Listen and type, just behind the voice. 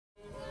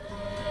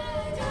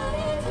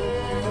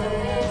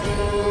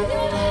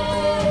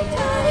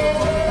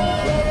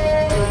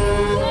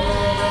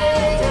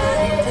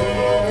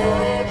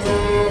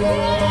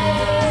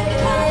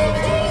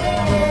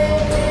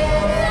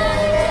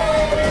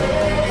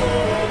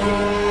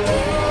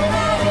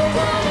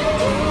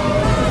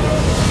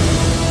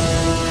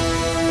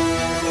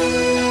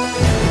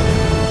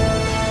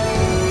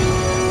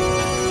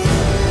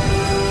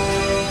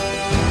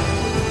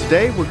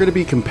Today we're going to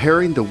be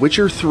comparing The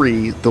Witcher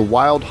 3: The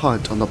Wild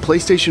Hunt on the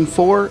PlayStation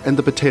 4 and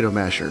the Potato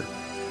Masher.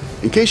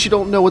 In case you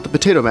don't know what the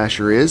Potato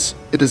Masher is,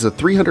 it is a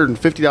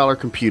 $350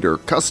 computer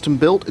custom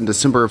built in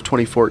December of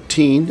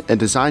 2014 and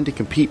designed to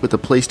compete with the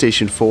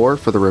PlayStation 4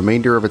 for the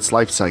remainder of its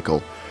life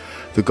cycle.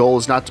 The goal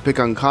is not to pick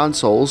on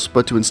consoles,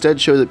 but to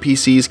instead show that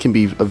PCs can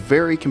be a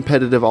very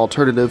competitive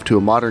alternative to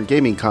a modern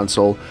gaming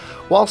console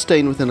while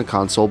staying within a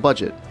console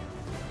budget.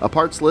 A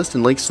parts list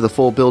and links to the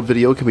full build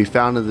video can be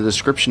found in the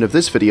description of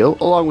this video,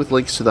 along with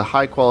links to the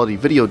high quality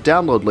video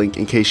download link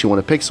in case you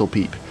want to pixel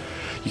peep.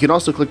 You can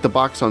also click the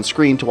box on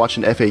screen to watch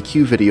an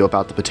FAQ video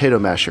about the Potato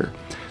Masher.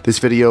 This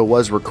video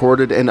was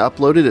recorded and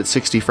uploaded at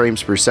 60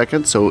 frames per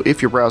second, so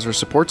if your browser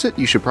supports it,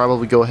 you should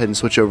probably go ahead and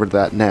switch over to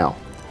that now.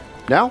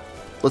 Now,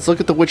 let's look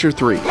at The Witcher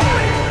 3.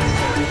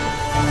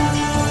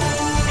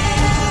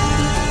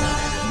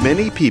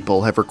 Many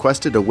people have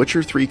requested a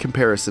Witcher 3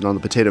 comparison on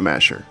the Potato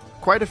Masher.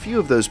 Quite a few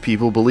of those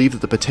people believe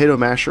that the Potato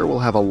Masher will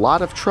have a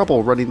lot of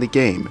trouble running the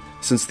game,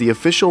 since the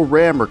official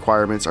RAM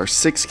requirements are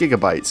 6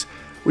 GB,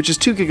 which is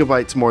 2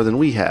 GB more than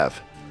we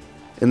have.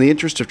 In the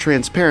interest of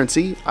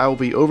transparency, I will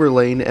be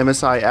overlaying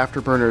MSI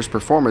Afterburner's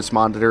performance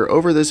monitor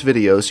over this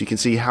video so you can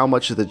see how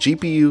much of the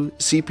GPU,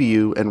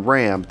 CPU, and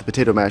RAM the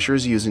Potato Masher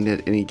is using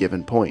at any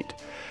given point.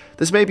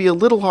 This may be a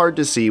little hard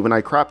to see when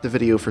I crop the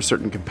video for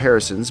certain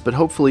comparisons, but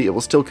hopefully it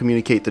will still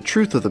communicate the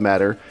truth of the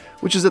matter,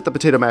 which is that the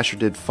Potato Masher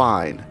did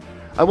fine.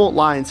 I won't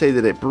lie and say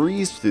that it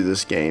breezed through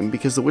this game,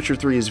 because The Witcher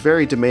 3 is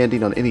very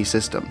demanding on any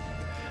system.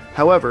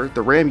 However,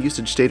 the RAM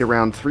usage stayed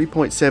around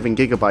 3.7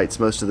 GB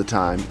most of the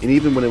time, and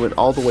even when it went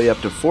all the way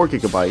up to 4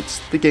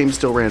 GB, the game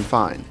still ran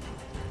fine.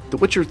 The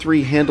Witcher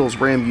 3 handles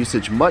RAM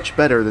usage much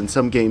better than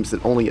some games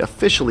that only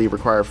officially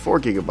require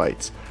 4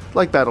 GB,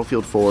 like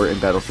Battlefield 4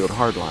 and Battlefield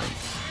Hardline.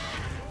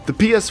 The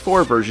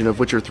PS4 version of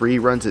Witcher 3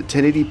 runs at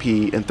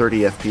 1080p and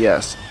 30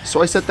 FPS,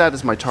 so I set that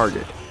as my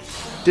target.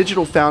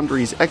 Digital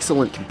Foundry's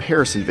excellent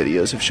comparison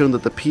videos have shown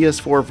that the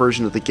PS4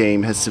 version of the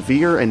game has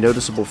severe and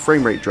noticeable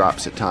frame rate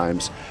drops at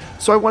times,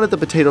 so I wanted the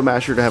Potato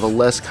Masher to have a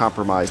less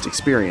compromised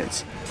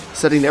experience.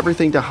 Setting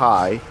everything to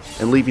high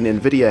and leaving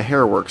NVIDIA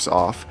Hairworks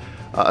off,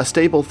 a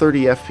stable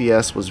 30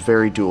 FPS was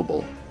very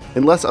doable.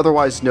 Unless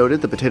otherwise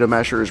noted, the Potato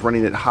Masher is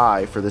running at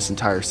high for this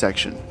entire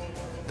section.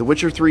 The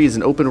Witcher 3 is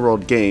an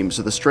open-world game,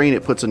 so the strain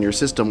it puts on your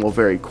system will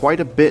vary quite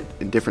a bit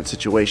in different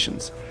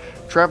situations.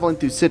 Traveling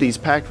through cities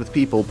packed with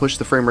people pushed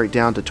the frame rate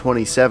down to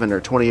 27 or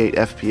 28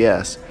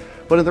 FPS,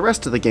 but in the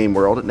rest of the game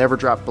world it never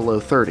dropped below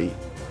 30.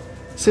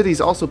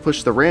 Cities also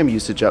pushed the RAM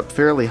usage up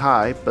fairly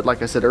high, but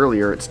like I said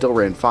earlier, it still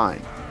ran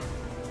fine.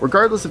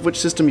 Regardless of which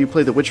system you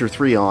play The Witcher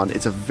 3 on,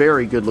 it's a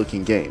very good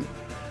looking game.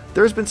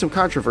 There has been some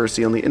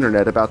controversy on the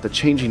internet about the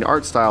changing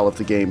art style of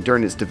the game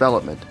during its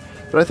development,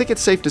 but I think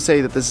it's safe to say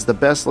that this is the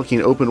best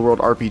looking open world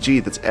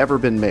RPG that's ever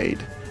been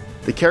made.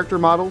 The character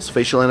models,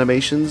 facial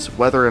animations,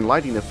 weather and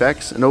lighting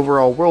effects, and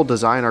overall world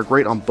design are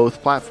great on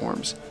both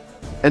platforms.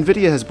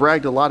 NVIDIA has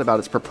bragged a lot about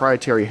its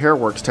proprietary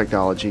Hairworks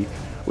technology,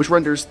 which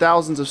renders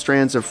thousands of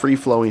strands of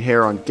free-flowing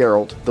hair on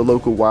Geralt, the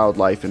local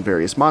wildlife, and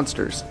various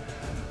monsters.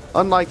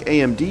 Unlike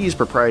AMD's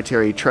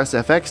proprietary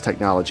TressFX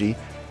technology,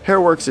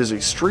 Hairworks is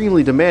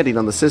extremely demanding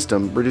on the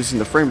system, reducing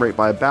the frame rate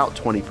by about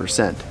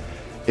 20%.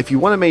 If you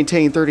want to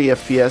maintain 30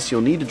 FPS,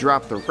 you'll need to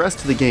drop the rest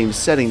of the game's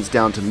settings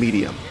down to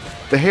medium.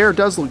 The hair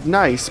does look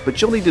nice, but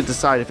you'll need to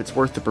decide if it's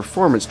worth the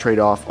performance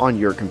trade-off on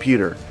your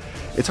computer.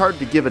 It's hard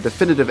to give a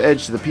definitive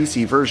edge to the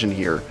PC version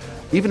here.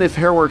 Even if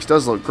Hairworks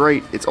does look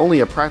great, it's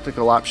only a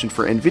practical option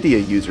for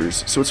NVIDIA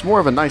users, so it's more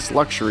of a nice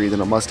luxury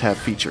than a must-have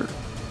feature.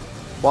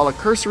 While a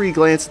cursory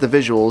glance at the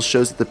visuals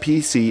shows that the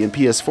PC and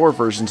PS4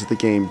 versions of the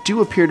game do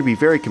appear to be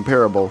very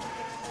comparable,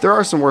 there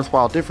are some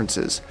worthwhile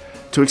differences.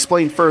 To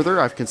explain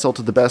further, I've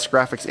consulted the best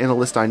graphics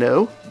analyst I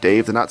know,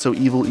 Dave the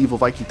Not-So-Evil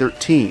Viking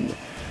 13.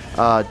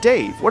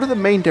 Dave, what are the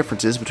main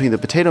differences between the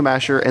Potato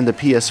Masher and the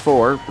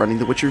PS4 running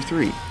The Witcher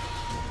 3?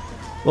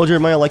 Well,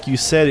 Jeremiah, like you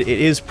said, it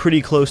is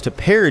pretty close to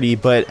parity,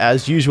 but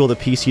as usual, the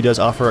PC does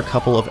offer a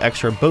couple of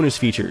extra bonus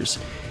features.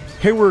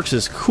 Hairworks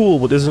is cool,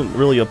 but doesn't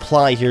really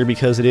apply here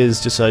because it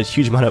is just a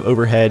huge amount of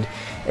overhead.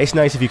 It's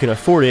nice if you can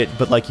afford it,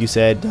 but like you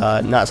said,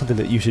 not something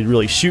that you should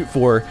really shoot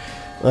for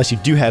unless you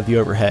do have the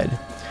overhead.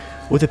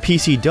 What the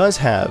PC does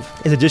have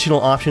is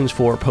additional options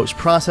for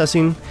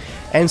post-processing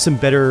and some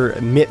better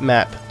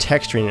bitmap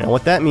texturing. And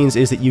what that means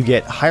is that you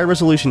get higher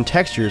resolution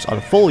textures on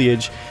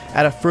foliage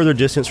at a further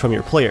distance from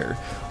your player.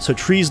 So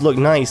trees look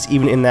nice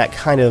even in that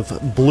kind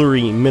of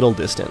blurry middle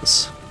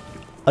distance.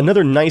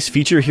 Another nice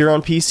feature here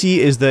on PC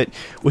is that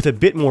with a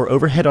bit more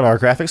overhead on our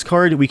graphics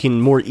card, we can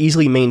more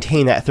easily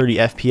maintain that 30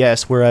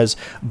 FPS, whereas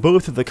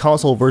both of the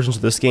console versions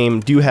of this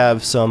game do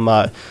have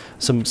some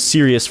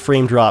serious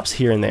frame drops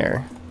here and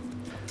there.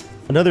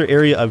 Another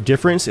area of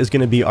difference is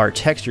going to be our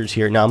textures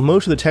here. Now,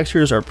 most of the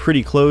textures are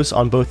pretty close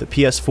on both the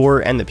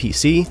PS4 and the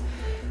PC,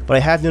 but I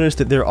have noticed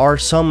that there are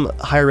some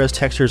higher-res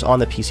textures on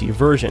the PC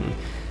version.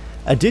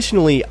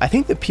 Additionally, I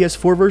think the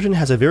PS4 version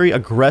has a very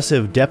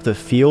aggressive depth of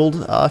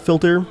field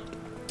filter.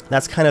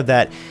 That's kind of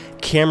that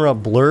camera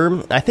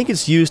blur. I think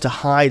it's used to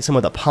hide some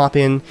of the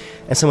pop-in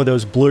and some of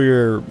those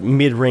blurrier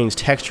mid-range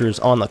textures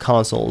on the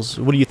consoles.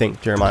 What do you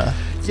think, Jeremiah?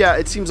 Yeah,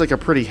 it seems like a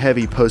pretty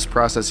heavy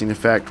post-processing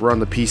effect, where on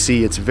the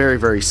PC it's very,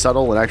 very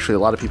subtle, and actually a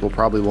lot of people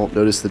probably won't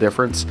notice the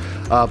difference.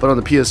 But on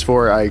the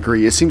PS4, I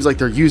agree. It seems like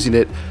they're using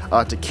it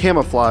to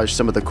camouflage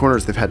some of the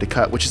corners they've had to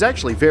cut, which is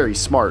actually very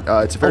smart.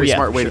 It's a very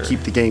smart way to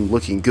keep the game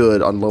looking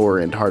good on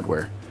lower-end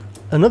hardware.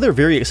 Another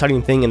very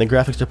exciting thing in the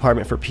graphics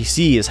department for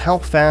PC is how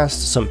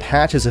fast some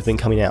patches have been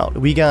coming out.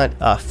 We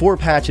got 4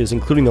 patches,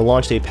 including the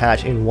launch day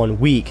patch, in 1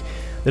 week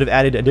that have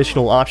added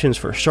additional options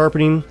for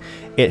sharpening.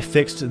 It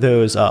fixed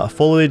those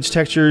foliage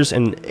textures,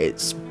 and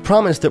it's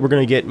promised that we're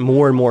going to get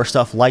more and more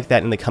stuff like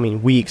that in the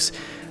coming weeks.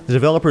 The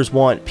developers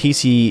want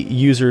PC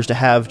users to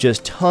have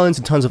just tons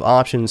and tons of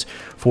options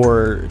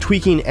for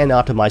tweaking and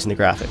optimizing the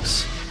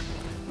graphics.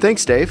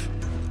 Thanks, Dave.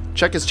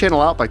 Check his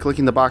channel out by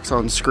clicking the box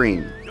on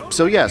screen.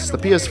 So yes, the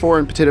PS4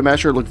 and Potato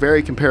Masher look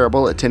very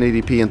comparable at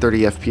 1080p and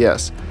 30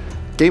 FPS.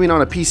 Gaming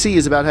on a PC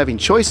is about having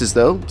choices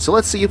though, so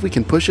let's see if we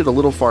can push it a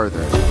little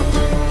farther.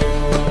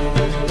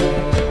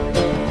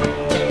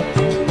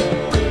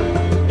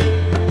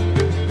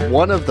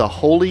 One of the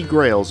holy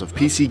grails of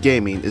PC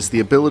gaming is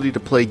the ability to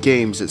play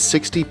games at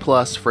 60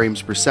 plus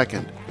frames per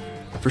second.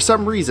 For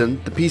some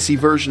reason, the PC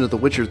version of The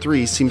Witcher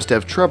 3 seems to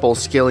have trouble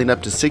scaling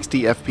up to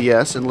 60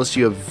 FPS unless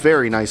you have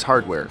very nice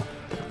hardware.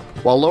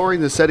 While lowering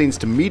the settings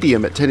to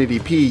medium at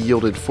 1080p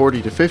yielded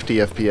 40 to 50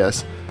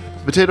 FPS,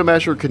 the Potato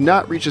Masher could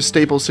not reach a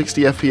stable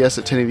 60 FPS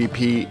at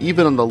 1080p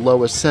even on the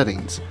lowest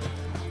settings.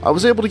 I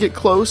was able to get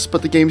close,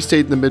 but the game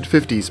stayed in the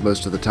mid-50s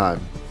most of the time.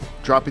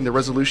 Dropping the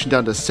resolution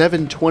down to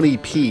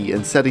 720p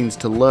and settings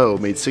to low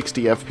made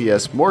 60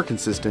 FPS more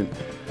consistent,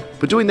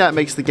 but doing that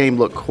makes the game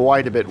look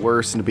quite a bit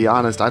worse, and to be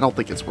honest, I don't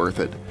think it's worth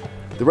it.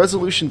 The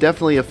resolution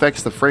definitely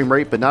affects the frame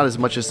rate, but not as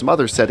much as some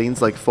other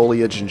settings like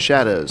foliage and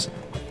shadows.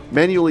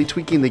 Manually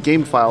tweaking the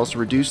game files to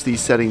reduce these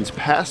settings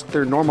past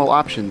their normal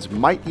options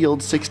might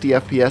yield 60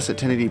 FPS at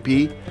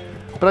 1080p,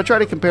 but I try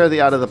to compare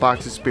the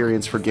out-of-the-box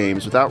experience for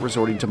games without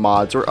resorting to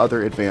mods or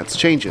other advanced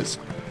changes.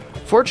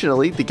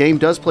 Fortunately, the game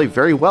does play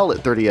very well at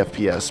 30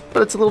 FPS,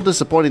 but it's a little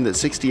disappointing that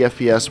 60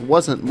 FPS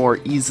wasn't more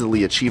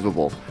easily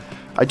achievable.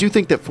 I do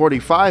think that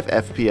 45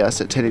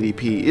 FPS at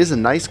 1080p is a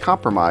nice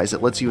compromise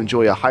that lets you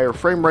enjoy a higher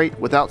frame rate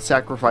without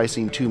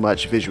sacrificing too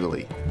much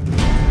visually.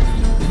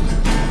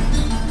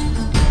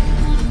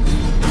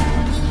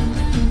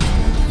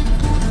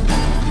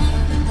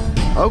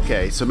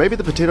 Okay, so maybe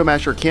the Potato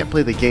Masher can't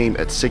play the game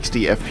at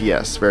 60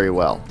 FPS very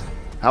well.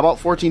 How about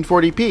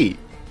 1440p?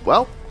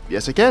 Well,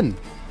 yes it can.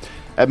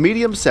 At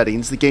medium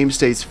settings, the game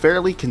stays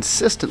fairly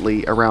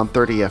consistently around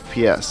 30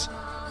 FPS.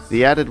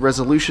 The added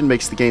resolution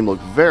makes the game look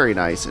very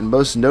nice and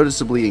most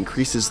noticeably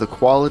increases the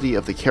quality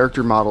of the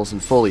character models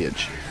and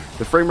foliage.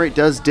 The frame rate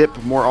does dip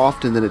more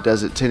often than it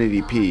does at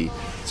 1080p,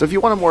 so if you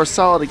want a more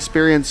solid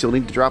experience, you'll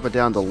need to drop it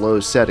down to low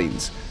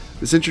settings.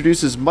 This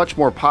introduces much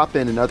more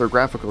pop-in and other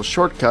graphical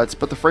shortcuts,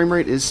 but the frame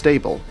rate is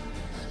stable.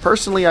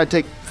 Personally, I'd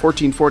take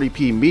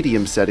 1440p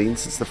medium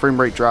settings since the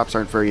frame rate drops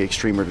aren't very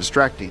extreme or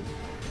distracting.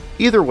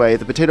 Either way,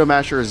 the Potato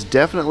Masher is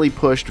definitely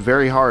pushed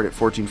very hard at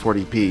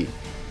 1440p.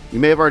 You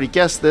may have already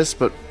guessed this,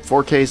 but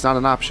 4K is not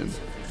an option.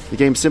 The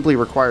game simply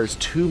requires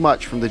too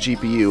much from the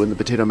GPU and the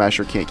Potato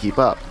Masher can't keep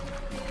up.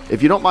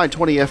 If you don't mind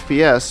 20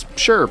 FPS,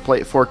 sure, play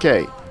at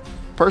 4K.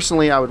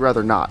 Personally, I would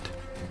rather not.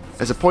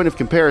 As a point of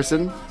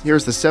comparison,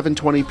 here's the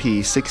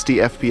 720p 60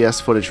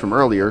 FPS footage from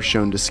earlier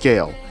shown to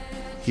scale.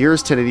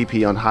 Here's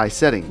 1080p on high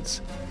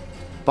settings.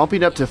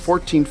 Bumping up to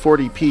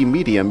 1440p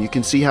medium, you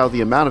can see how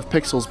the amount of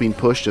pixels being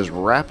pushed is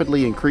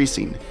rapidly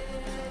increasing.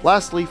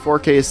 Lastly,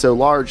 4K is so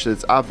large that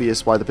it's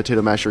obvious why the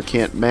Potato Masher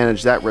can't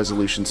manage that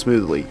resolution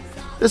smoothly.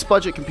 This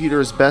budget computer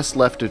is best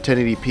left to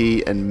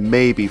 1080p and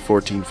maybe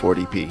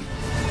 1440p.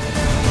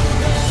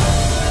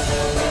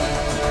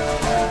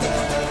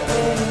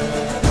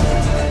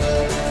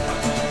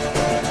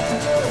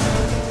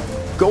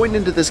 Going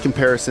into this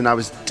comparison, I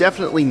was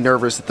definitely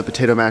nervous that the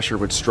Potato Masher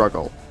would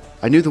struggle.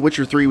 I knew The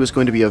Witcher 3 was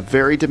going to be a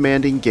very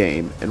demanding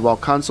game, and while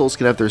consoles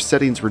can have their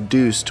settings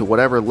reduced to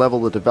whatever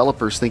level the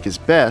developers think is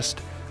best,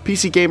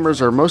 PC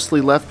gamers are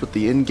mostly left with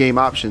the in-game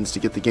options to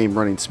get the game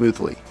running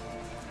smoothly.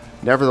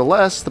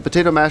 Nevertheless, the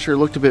Potato Masher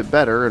looked a bit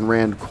better and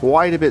ran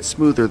quite a bit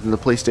smoother than the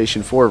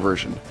PlayStation 4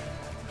 version.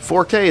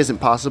 4K isn't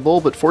possible,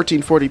 but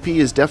 1440p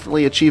is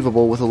definitely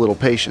achievable with a little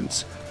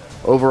patience.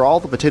 Overall,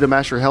 the Potato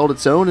Masher held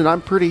its own, and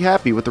I'm pretty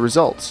happy with the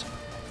results.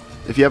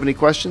 If you have any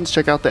questions,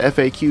 check out the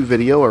FAQ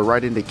video or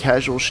write into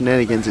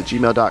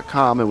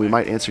casualshenanigans@gmail.com and we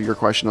might answer your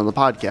question on the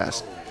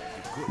podcast.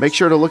 Make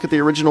sure to look at the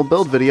original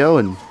build video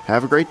and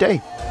have a great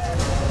day.